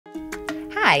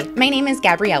Hi, my name is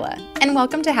Gabriella, and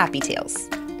welcome to Happy Tales.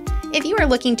 If you are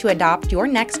looking to adopt your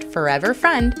next forever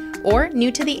friend, or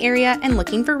new to the area and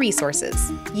looking for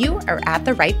resources, you are at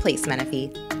the right place,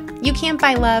 Menifee. You can't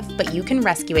buy love, but you can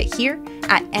rescue it here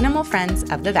at Animal Friends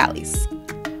of the Valleys.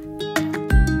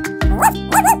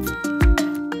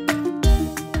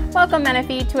 Welcome,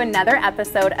 Menifee, to another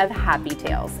episode of Happy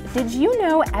Tales. Did you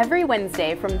know every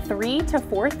Wednesday from 3 to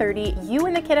 4:30, you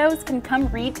and the kiddos can come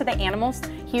read to the animals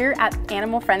here at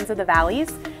Animal Friends of the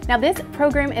Valleys? Now, this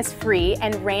program is free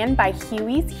and ran by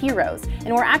Huey's Heroes,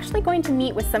 and we're actually going to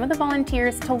meet with some of the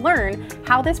volunteers to learn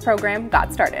how this program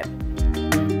got started.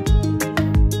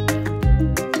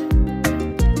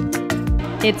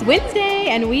 It's Wednesday,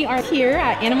 and we are here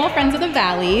at Animal Friends of the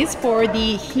Valleys for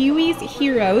the Huey's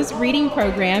Heroes reading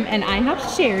program, and I have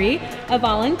Sherry, a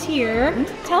volunteer.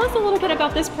 Tell us a little bit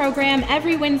about this program.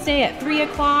 Every Wednesday at 3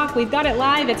 o'clock, we've got it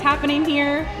live, it's happening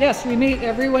here. Yes, we meet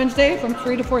every Wednesday from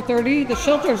 3 to 4:30. The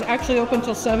shelter is actually open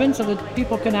till 7 so that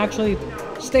people can actually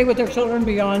stay with their children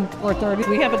beyond 4:30.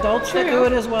 We have adults that do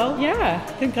it as well. Yeah.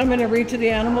 Can come in and read to the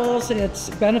animals.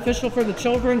 It's beneficial for the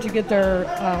children to get their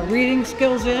reading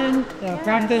skills in,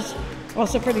 practice.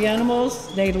 Also for the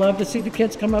animals, they love to see the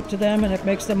kids come up to them, and it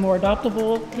makes them more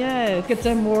adoptable. Yes. Gets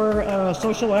them more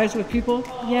socialized with people.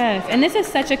 Yes, and this is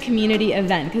such a community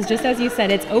event because just as you said,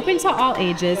 it's open to all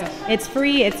ages. It's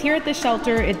free, it's here at the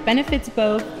shelter, it benefits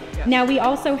both. Now we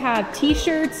also have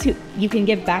t-shirts you can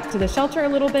give back to the shelter a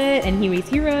little bit, and Huey's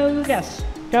Heroes. Yes,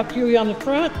 got Huey on the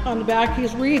front, on the back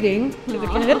he's reading to the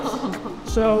kids.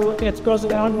 So it goes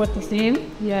down with the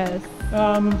theme. Yes.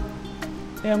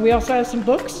 And we also have some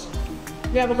books.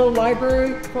 We have a little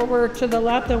library over to the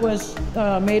left that was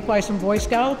made by some Boy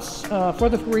Scouts for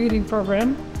the reading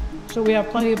program. So we have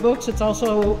plenty of books. It's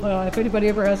also, if anybody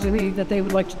ever has any that they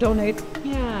would like to donate,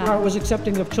 yeah, was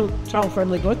accepting of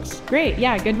child-friendly books. Great,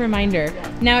 yeah, good reminder.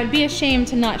 Now it'd be a shame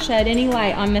to not shed any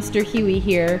light on Mr. Huey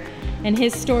here. And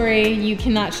his story, you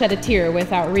cannot shed a tear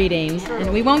without reading. True.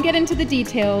 And we won't get into the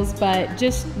details, but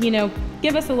just,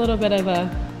 give us a little bit of a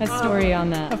story on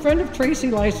that. A friend of Tracy,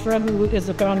 Life's friend, who is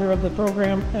the founder of the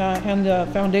program and the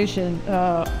foundation,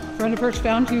 a friend of hers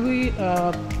found Huey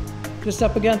just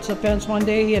up against the fence one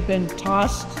day. He had been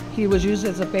tossed. He was used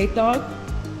as a bait dog,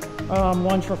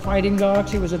 one for fighting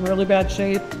dogs. He was in really bad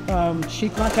shape. She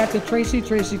contacted Tracy.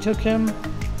 Tracy took him,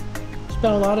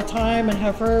 spent a lot of time and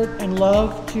effort and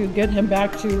love to get him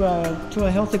back to a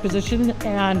healthy position,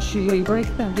 and she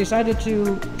decided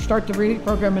to start the reading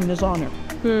program in his honor.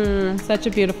 Such a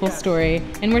beautiful story.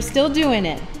 And we're still doing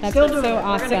it. That's so awesome.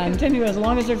 We're going to continue as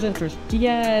long as there's interest.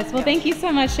 Yes. Well, thank you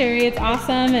so much, Sherry. It's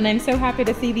awesome. And I'm so happy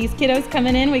to see these kiddos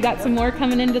coming in. We got some more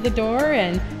coming into the door.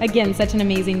 And again, such an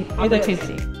amazing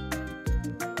opportunity.